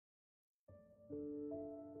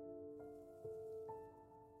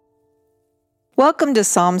Welcome to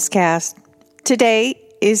Psalmscast. Today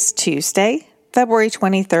is Tuesday, February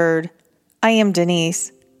 23rd. I am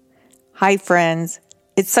Denise. Hi, friends.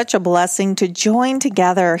 It's such a blessing to join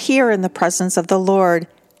together here in the presence of the Lord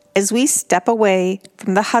as we step away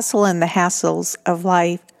from the hustle and the hassles of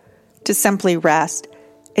life to simply rest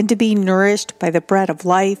and to be nourished by the bread of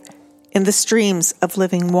life in the streams of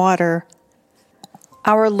living water.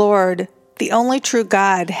 Our Lord, the only true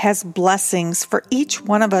God, has blessings for each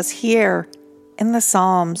one of us here in the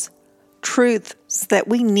Psalms, truths that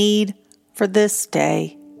we need for this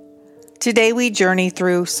day. Today we journey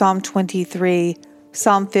through Psalm 23,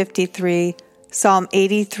 Psalm 53, Psalm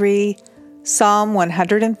 83, Psalm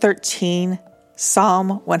 113, Psalm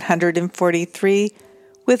 143,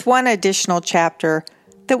 with one additional chapter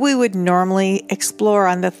that we would normally explore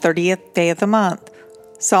on the 30th day of the month,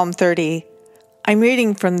 Psalm 30. I'm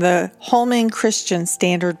reading from the Holman Christian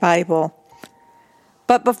Standard Bible.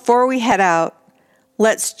 But before we head out,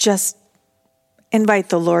 let's just invite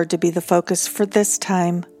the Lord to be the focus for this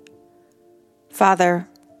time. Father,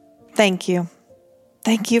 thank you.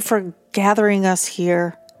 Thank you for gathering us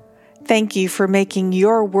here. Thank you for making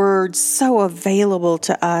your word so available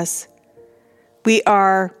to us. We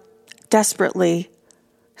are desperately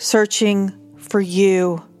searching for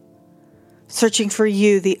you,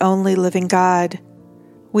 the only living God.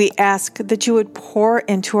 We ask that you would pour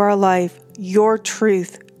into our life your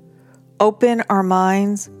truth. Open our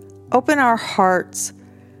minds, open our hearts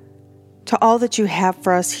to all that you have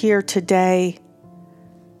for us here today.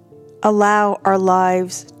 Allow our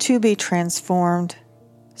lives to be transformed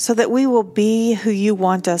so that we will be who you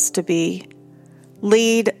want us to be.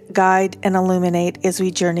 Lead, guide, and illuminate as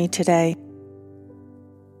we journey today.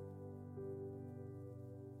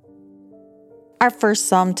 Our first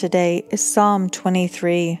psalm today is Psalm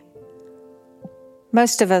 23.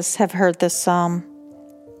 Most of us have heard this psalm.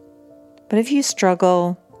 But if you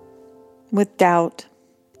struggle with doubt,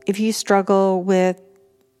 if you struggle with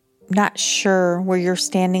not sure where you're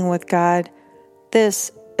standing with God, this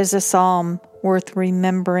is a psalm worth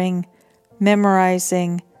remembering,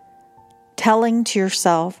 memorizing, telling to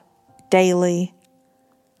yourself daily.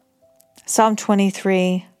 Psalm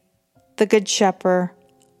 23, the Good Shepherd,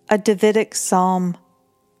 a Davidic psalm.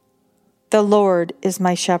 The Lord is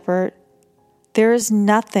my shepherd. There is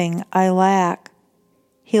nothing I lack.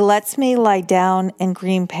 He lets me lie down in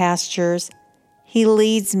green pastures. He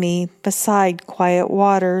leads me beside quiet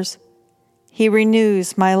waters. He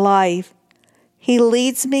renews my life. He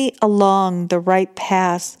leads me along the right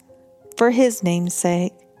paths for his name's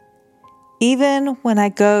sake. Even when I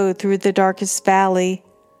go through the darkest valley,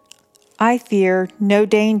 I fear no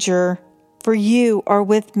danger, for you are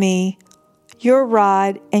with me. Your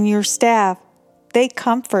rod and your staff, they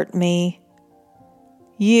comfort me.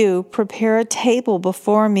 You prepare a table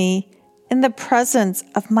before me in the presence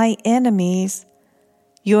of my enemies.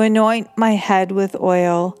 You anoint my head with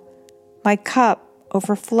oil. My cup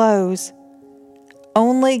overflows.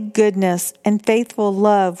 Only goodness and faithful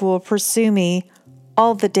love will pursue me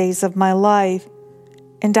all the days of my life,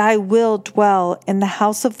 and I will dwell in the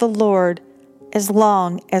house of the Lord as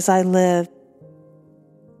long as I live.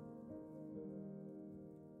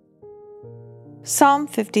 Psalm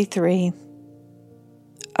 53.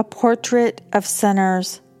 A portrait of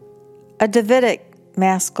sinners, a Davidic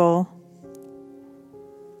maskil.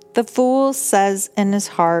 The fool says in his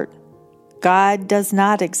heart, God does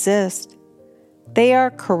not exist. They are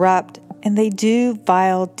corrupt and they do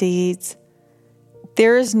vile deeds.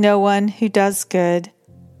 There is no one who does good.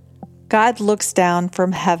 God looks down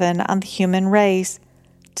from heaven on the human race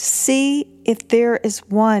to see if there is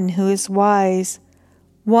one who is wise,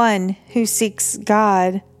 one who seeks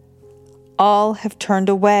God. All have turned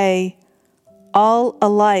away. All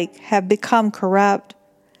alike have become corrupt.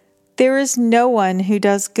 There is no one who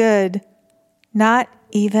does good, not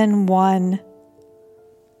even one.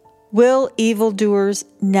 Will evildoers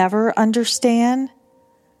never understand?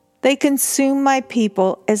 They consume my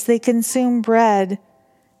people as they consume bread.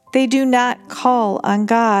 They do not call on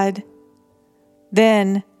God.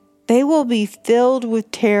 Then they will be filled with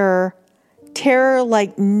terror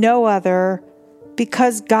like no other,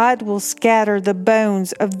 because God will scatter the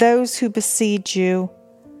bones of those who besiege you.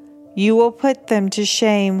 You will put them to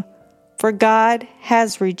shame, for God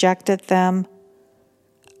has rejected them.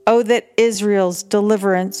 Oh, that Israel's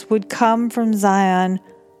deliverance would come from Zion.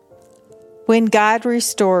 When God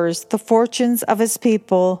restores the fortunes of his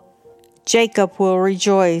people, Jacob will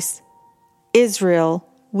rejoice. Israel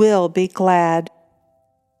will be glad.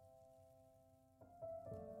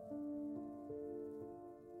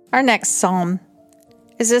 Our next psalm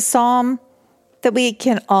is a psalm that we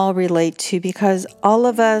can all relate to because all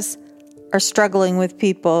of us are struggling with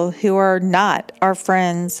people who are not our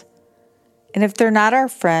friends. And if they're not our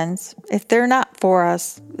friends, if they're not for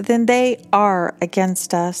us, then they are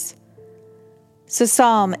against us. So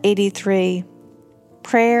Psalm 83,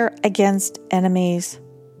 Prayer Against Enemies.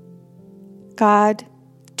 God,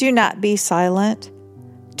 do not be silent.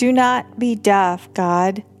 Do not be deaf,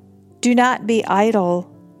 God. Do not be idle.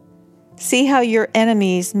 See how your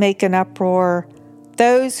enemies make an uproar.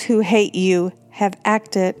 Those who hate you have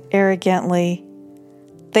acted arrogantly.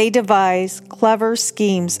 They devise clever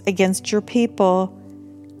schemes against your people.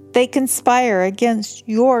 They conspire against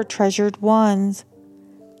your treasured ones.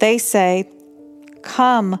 They say,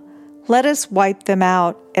 "Come, let us wipe them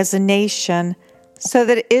out as a nation, so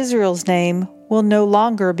that Israel's name will no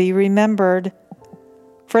longer be remembered."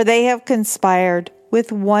 For they have conspired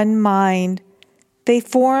with one mind. They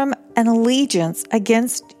form an allegiance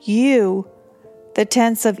against you, the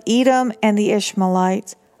tents of Edom and the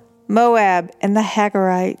Ishmaelites, Moab and the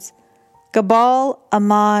Hagarites, Gebal,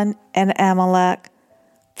 Ammon, and Amalek,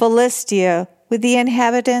 Philistia with the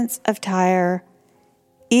inhabitants of Tyre.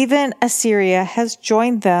 Even Assyria has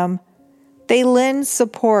joined them. They lend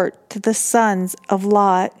support to the sons of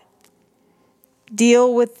Lot.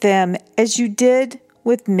 Deal with them as you did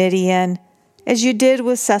with Midian, as you did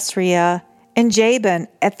with Sisera and Jabin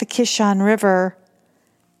at the Kishon River.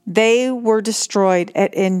 They were destroyed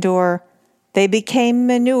at Endor. They became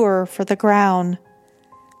manure for the ground.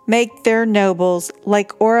 Make their nobles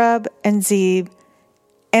like Oreb and Zeb,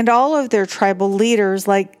 and all of their tribal leaders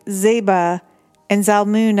like Zebah and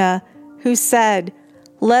Zalmunna, who said,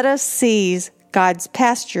 "Let us seize God's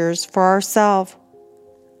pastures for ourselves."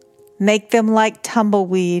 Make them like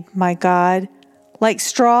tumbleweed, my God, like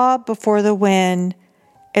straw before the wind,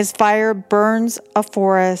 as fire burns a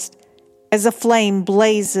forest, as a flame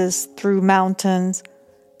blazes through mountains.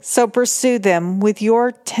 So pursue them with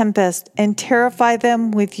your tempest and terrify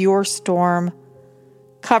them with your storm.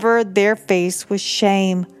 Cover their face with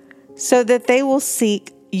shame, so that they will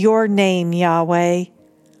seek your name, Yahweh.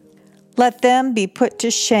 Let them be put to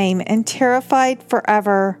shame and terrified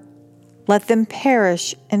forever. Let them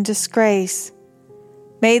perish in disgrace.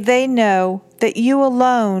 May they know that you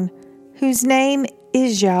alone, whose name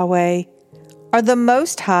is Yahweh, are the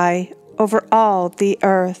Most High over all the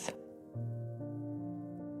earth.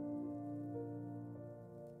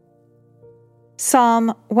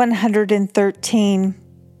 Psalm 113.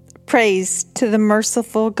 Praise to the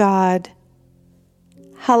merciful God.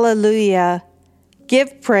 Hallelujah.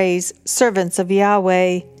 Give praise, servants of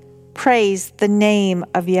Yahweh. Praise the name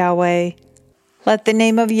of Yahweh. Let the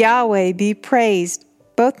name of Yahweh be praised,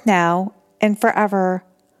 both now and forever.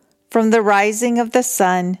 From the rising of the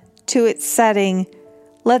sun to its setting,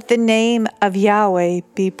 let the name of Yahweh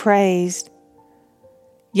be praised.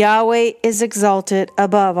 Yahweh is exalted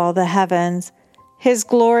above all the heavens, His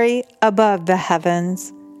glory above the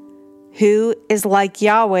heavens. Who is like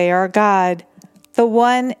Yahweh our God, the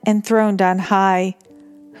one enthroned on high,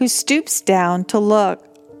 who stoops down to look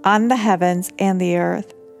on the heavens and the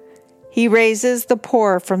earth? He raises the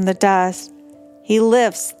poor from the dust. He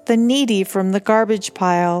lifts the needy from the garbage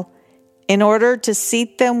pile, in order to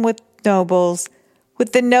seat them with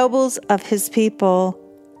the nobles of His people.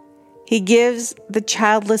 He gives the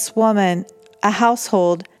childless woman a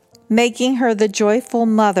household, making her the joyful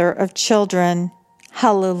mother of children.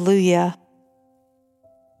 Hallelujah.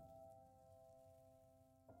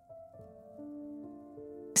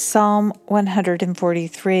 Psalm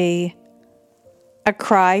 143. A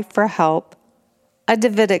cry for help. A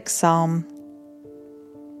Davidic psalm.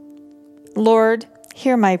 Lord,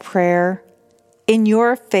 hear my prayer. In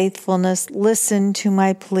your faithfulness, listen to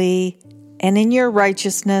my plea, and in your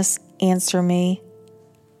righteousness, answer me.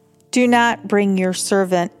 Do not bring your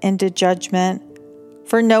servant into judgment,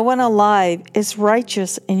 for no one alive is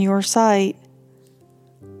righteous in your sight.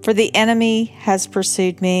 For the enemy has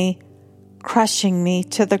pursued me, crushing me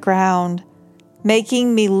to the ground,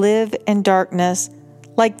 making me live in darkness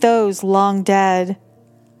like those long dead.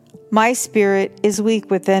 My spirit is weak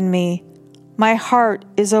within me. My heart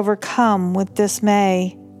is overcome with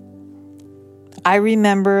dismay. I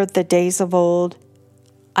remember the days of old.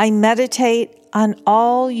 I meditate on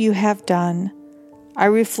all you have done. I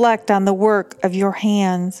reflect on the work of your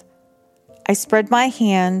hands. I spread my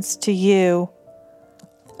hands to you.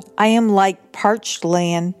 I am like parched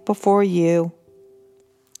land before you.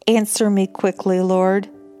 Answer me quickly, Lord.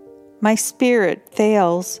 My spirit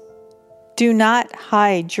fails. Do not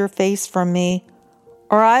hide your face from me,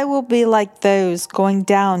 or I will be like those going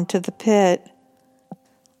down to the pit.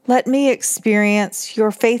 Let me experience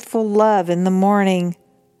your faithful love in the morning,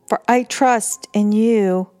 for I trust in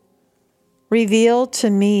you. Reveal to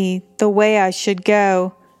me the way I should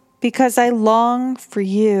go, because I long for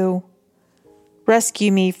you.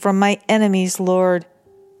 Rescue me from my enemies, Lord.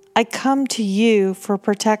 I come to you for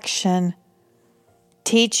protection.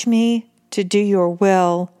 Teach me to do your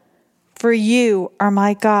will, for you are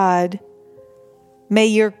my God. May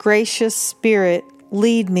your gracious Spirit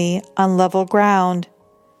lead me on level ground.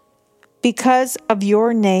 Because of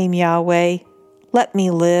your name, Yahweh, let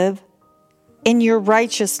me live. In your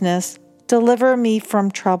righteousness, deliver me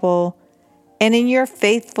from trouble, and in your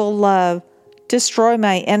faithful love, destroy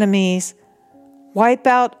my enemies. Wipe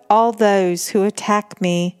out all those who attack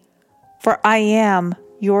me, for I am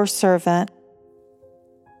your servant.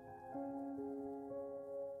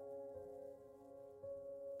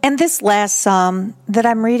 And this last psalm that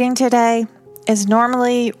I'm reading today is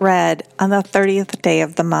normally read on the 30th day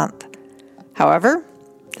of the month. However,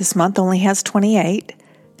 this month only has 28,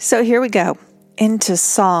 so here we go into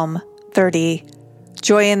Psalm 30,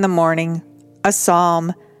 Joy in the Morning, a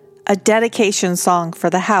psalm, a dedication song for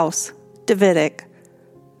the house, Davidic.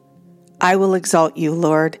 I will exalt you,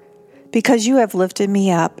 Lord, because you have lifted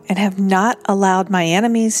me up and have not allowed my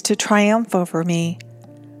enemies to triumph over me.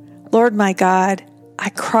 Lord my God, I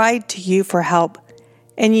cried to you for help,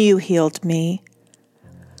 and you healed me.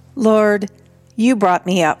 Lord, you brought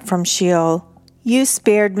me up from Sheol. You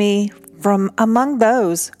spared me from among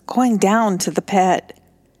those going down to the pit.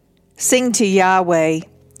 Sing to Yahweh,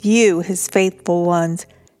 you, his faithful ones,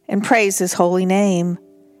 and praise his holy name.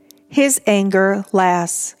 His anger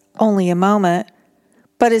lasts only a moment,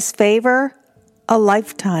 but his favor, a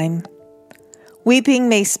lifetime. Weeping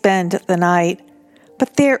may spend the night,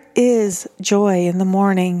 but there is joy in the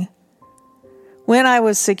morning. When I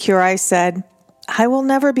was secure, I said, I will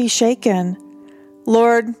never be shaken.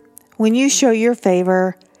 Lord, when you show your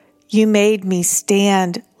favor, you made me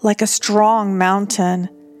stand like a strong mountain.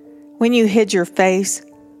 When you hid your face,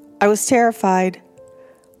 I was terrified.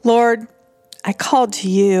 Lord, I called to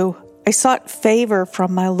you. I sought favor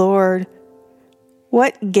from my Lord.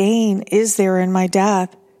 What gain is there in my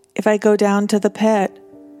death if I go down to the pit?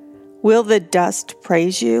 Will the dust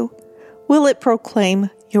praise you? Will it proclaim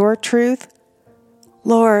your truth?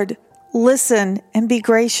 Lord, listen and be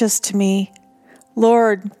gracious to me.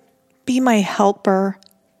 Lord, be my helper.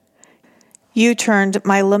 You turned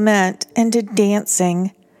my lament into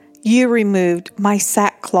dancing. You removed my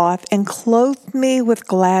sackcloth and clothed me with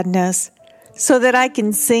gladness, so that I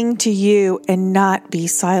can sing to you and not be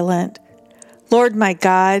silent. Lord my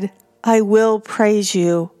God, I will praise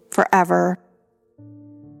you forever.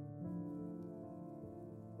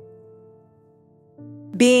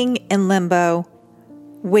 Being in limbo,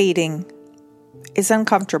 waiting, is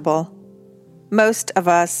uncomfortable. Most of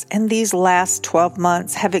us in these last 12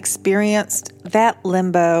 months have experienced that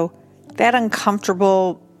limbo, that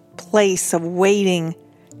uncomfortable place of waiting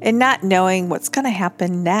and not knowing what's going to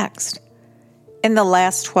happen next. In the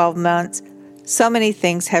last 12 months, so many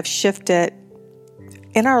things have shifted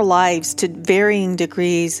in our lives to varying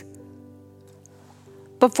degrees.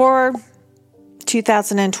 Before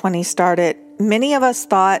 2020 started, many of us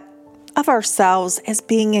thought of ourselves as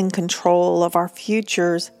being in control of our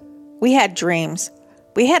futures. We had dreams.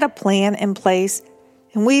 We had a plan in place,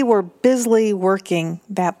 and we were busily working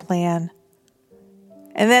that plan.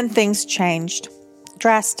 And then things changed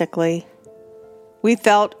drastically. We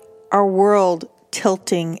felt our world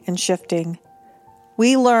tilting and shifting.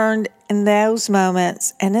 We learned in those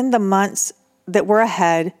moments and in the months that were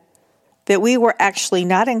ahead that we were actually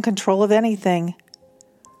not in control of anything.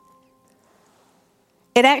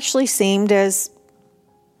 It actually seemed as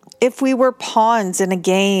if we were pawns in a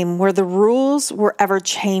game where the rules were ever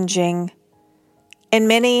changing, and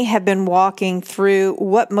many have been walking through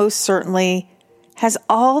what most certainly has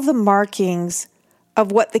all the markings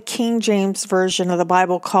of what the King James Version of the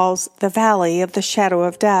Bible calls the valley of the shadow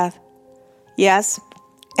of death. Yes,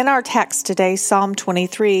 in our text today, Psalm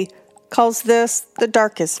 23 calls this the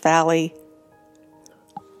darkest valley.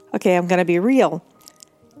 Okay, I'm going to be real.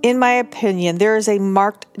 In my opinion, there is a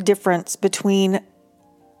marked difference between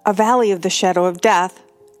a valley of the shadow of death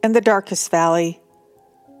and the darkest valley.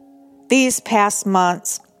 These past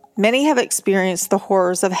months, many have experienced the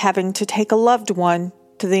horrors of having to take a loved one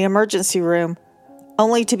to the emergency room,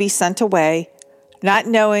 only to be sent away, not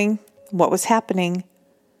knowing what was happening.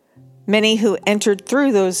 Many who entered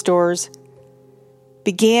through those doors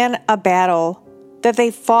began a battle that they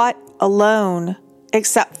fought alone,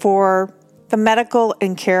 except for the medical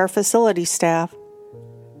and care facility staff.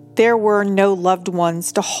 There were no loved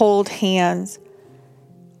ones to hold hands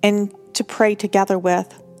and to pray together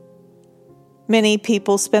with. Many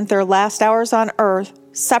people spent their last hours on earth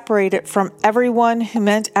separated from everyone who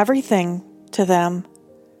meant everything to them.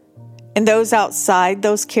 And those outside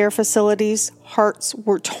those care facilities, hearts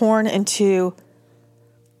were torn in two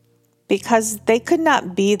because they could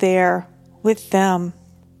not be there with them.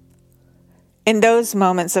 In those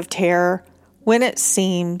moments of terror, when it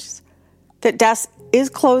seems that death is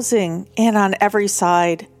closing in on every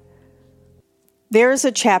side, there is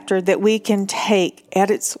a chapter that we can take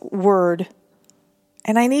at its word.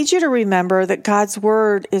 And I need you to remember that God's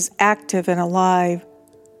word is active and alive.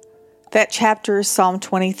 That chapter is Psalm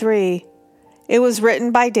 23. It was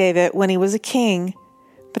written by David when he was a king.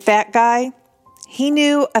 But that guy, he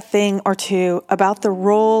knew a thing or two about the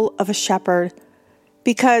role of a shepherd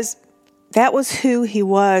because that was who he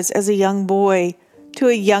was as a young boy to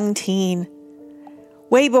a young teen.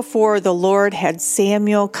 Way before the Lord had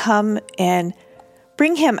Samuel come and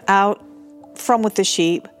bring him out from with the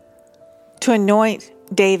sheep to anoint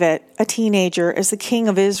David, a teenager, as the king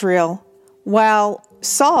of Israel, while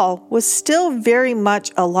Saul was still very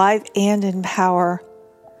much alive and in power.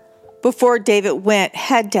 Before David went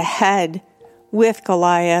head to head with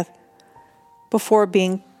Goliath, before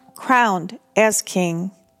being crowned as king.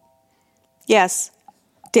 Yes,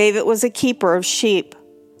 David was a keeper of sheep.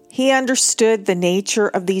 He understood the nature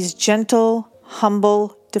of these gentle,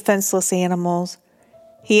 humble, defenseless animals.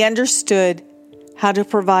 He understood how to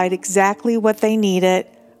provide exactly what they needed,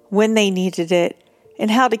 when they needed it,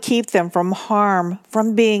 and how to keep them from harm,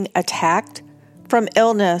 from being attacked, from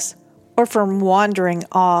illness, or from wandering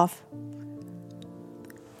off.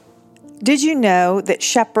 Did you know that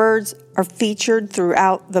shepherds are featured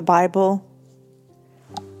throughout the Bible?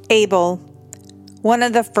 Abel, one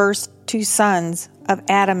of the first two sons of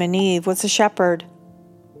Adam and Eve, was a shepherd.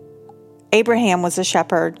 Abraham was a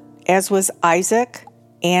shepherd, as was Isaac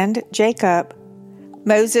and Jacob.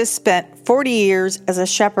 Moses spent 40 years as a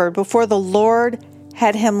shepherd before the Lord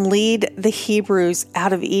had him lead the Hebrews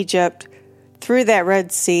out of Egypt, through that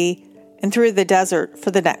Red Sea, and through the desert for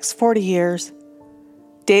the next 40 years.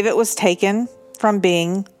 David was taken from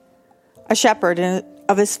being a shepherd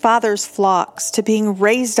of his father's flocks to being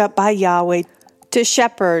raised up by Yahweh to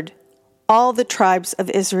shepherd all the tribes of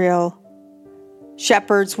Israel.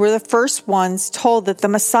 Shepherds were the first ones told that the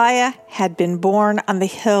Messiah had been born on the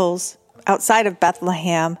hills outside of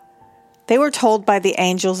Bethlehem. They were told by the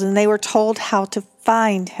angels, and they were told how to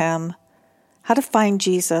find him, how to find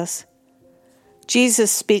Jesus.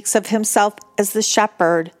 Jesus speaks of himself as the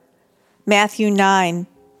shepherd. Matthew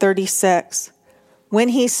 9:36. When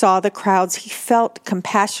he saw the crowds, he felt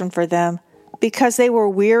compassion for them because they were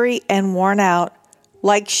weary and worn out,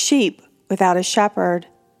 like sheep without a shepherd.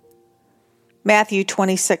 Matthew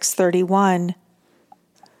 26:31.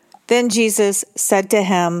 Then Jesus said to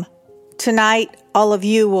him, "Tonight all of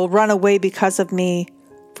you will run away because of me,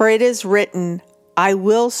 for it is written, I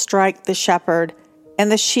will strike the shepherd,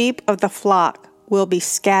 and the sheep of the flock will be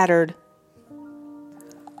scattered."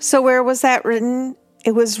 So where was that written?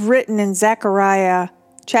 It was written in Zechariah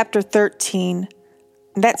chapter 13.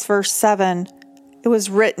 That's verse 7. It was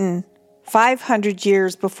written 500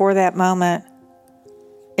 years before that moment.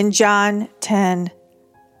 In John 10,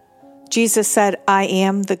 Jesus said, "I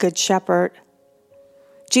am the good shepherd."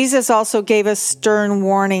 Jesus also gave us stern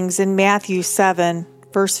warnings in Matthew 7,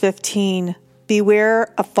 verse 15.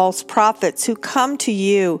 "Beware of false prophets who come to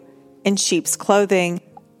you in sheep's clothing,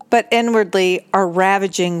 but inwardly are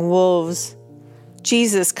ravaging wolves."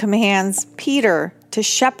 Jesus commands Peter to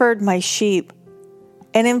shepherd my sheep.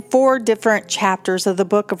 And in 4 different chapters of the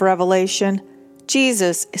book of Revelation,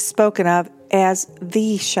 Jesus is spoken of as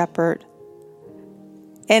the shepherd.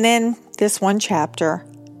 And in this one chapter,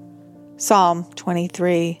 Psalm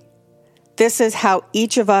 23, this is how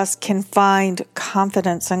each of us can find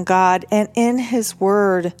confidence in God and in His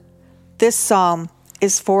Word. This psalm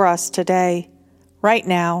is for us today, right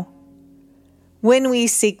now. When we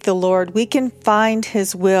seek the Lord, we can find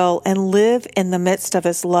His will and live in the midst of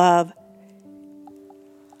His love.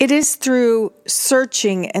 It is through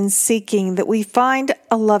searching and seeking that we find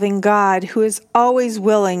a loving God who is always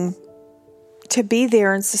willing to be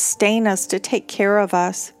there and sustain us, to take care of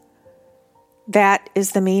us. That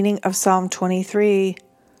is the meaning of Psalm 23.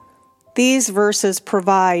 These verses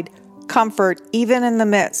provide comfort even in the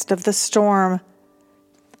midst of the storm.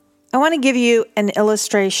 I want to give you an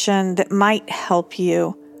illustration that might help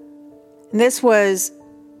you. And this was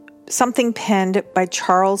something penned by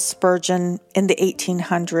Charles Spurgeon in the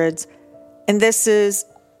 1800s. And this is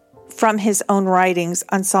from his own writings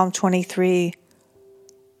on Psalm 23.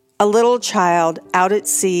 "A little child out at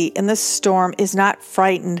sea in the storm is not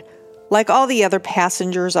frightened like all the other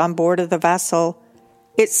passengers on board of the vessel.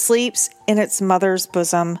 It sleeps in its mother's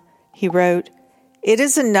bosom," he wrote. "It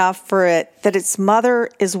is enough for it that its mother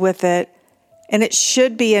is with it, and it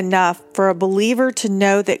should be enough for a believer to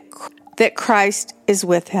know that Christ is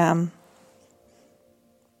with him.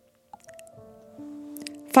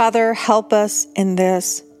 Father, help us in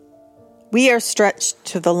this. We are stretched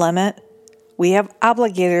to the limit. We have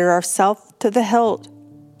obligated ourselves to the hilt.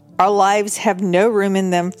 Our lives have no room in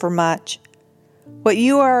them for much. What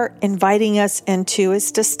you are inviting us into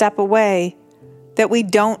is to step away, that we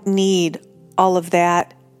don't need all of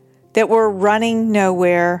that we're running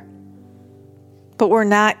nowhere. But we're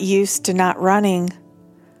not used to not running.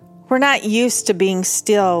 We're not used to being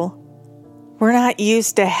still. We're not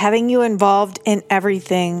used to having you involved in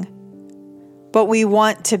everything. But we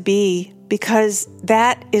want to be, because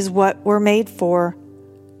that is what we're made for.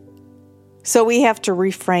 So we have to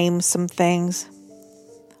reframe some things.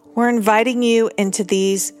 We're inviting you into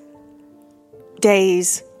these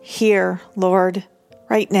days here, Lord,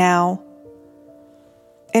 right now,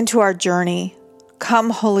 into our journey. Come,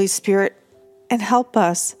 Holy Spirit, and help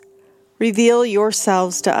us. Reveal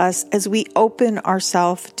yourselves to us as we open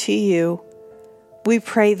ourselves to you. We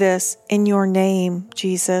pray this in your name,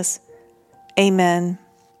 Jesus. Amen.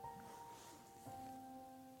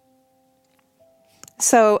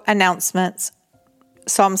 So, announcements.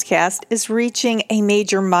 Psalmscast is reaching a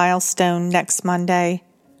major milestone next Monday.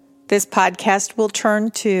 This podcast will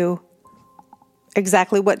turn to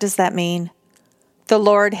exactly what does that mean? The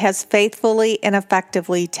Lord has faithfully and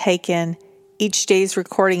effectively taken each day's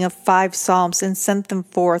recording of 5 Psalms and sent them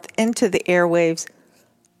forth into the airwaves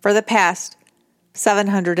for the past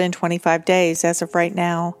 725 days as of right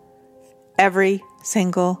now, every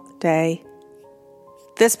single day.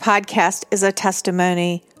 This podcast is a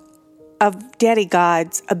testimony of Daddy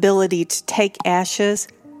God's ability to take ashes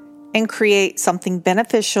and create something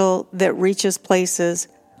beneficial that reaches places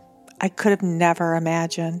I could have never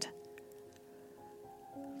imagined.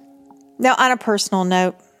 Now, on a personal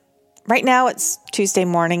note, right now it's Tuesday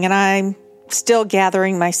morning and I'm still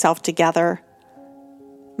gathering myself together.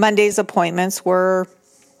 Monday's appointments were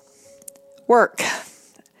work,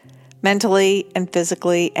 mentally and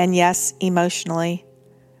physically, and yes, emotionally.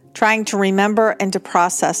 Trying to remember and to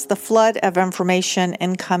process the flood of information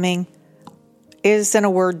incoming is, in a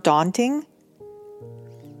word, daunting.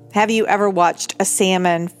 Have you ever watched a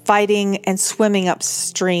salmon fighting and swimming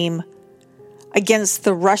upstream against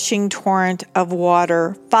the rushing torrent of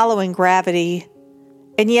water, following gravity,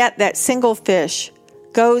 and yet that single fish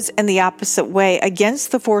goes in the opposite way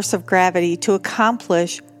against the force of gravity to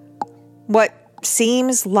accomplish what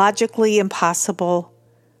seems logically impossible?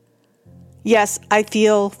 Yes, I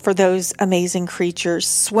feel for those amazing creatures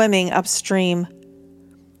swimming upstream.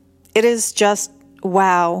 It is just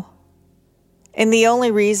wow. And the only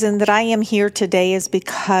reason that I am here today is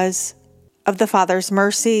because of the Father's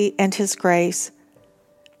mercy and His grace.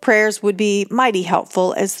 Prayers would be mighty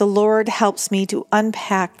helpful as the Lord helps me to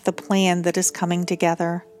unpack the plan that is coming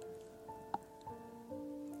together.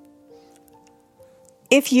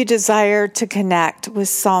 If you desire to connect with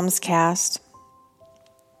Psalmscast,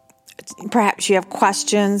 perhaps you have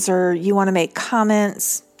questions or you want to make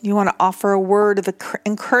comments, you want to offer a word of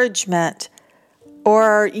encouragement,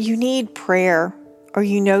 or you need prayer, or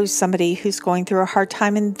you know somebody who's going through a hard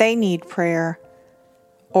time and they need prayer,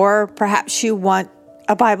 or perhaps you want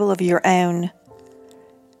a Bible of your own,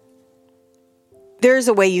 there's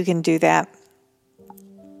a way you can do that.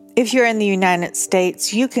 If you're in the United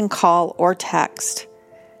States, you can call or text.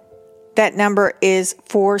 That number is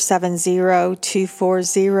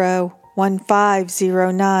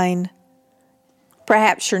 470-240-1509.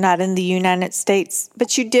 Perhaps you're not in the United States,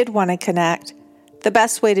 but you did want to connect. The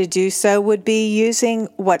best way to do so would be using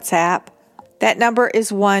WhatsApp. That number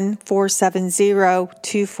is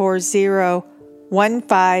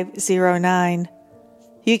 1-470-240-1509.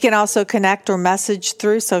 You can also connect or message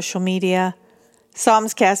through social media.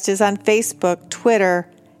 Psalmscast is on Facebook, Twitter,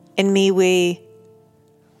 and MeWe.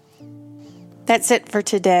 That's it for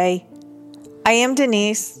today. I am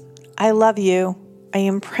Denise. I love you. I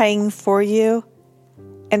am praying for you,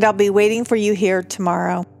 and I'll be waiting for you here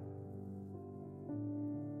tomorrow.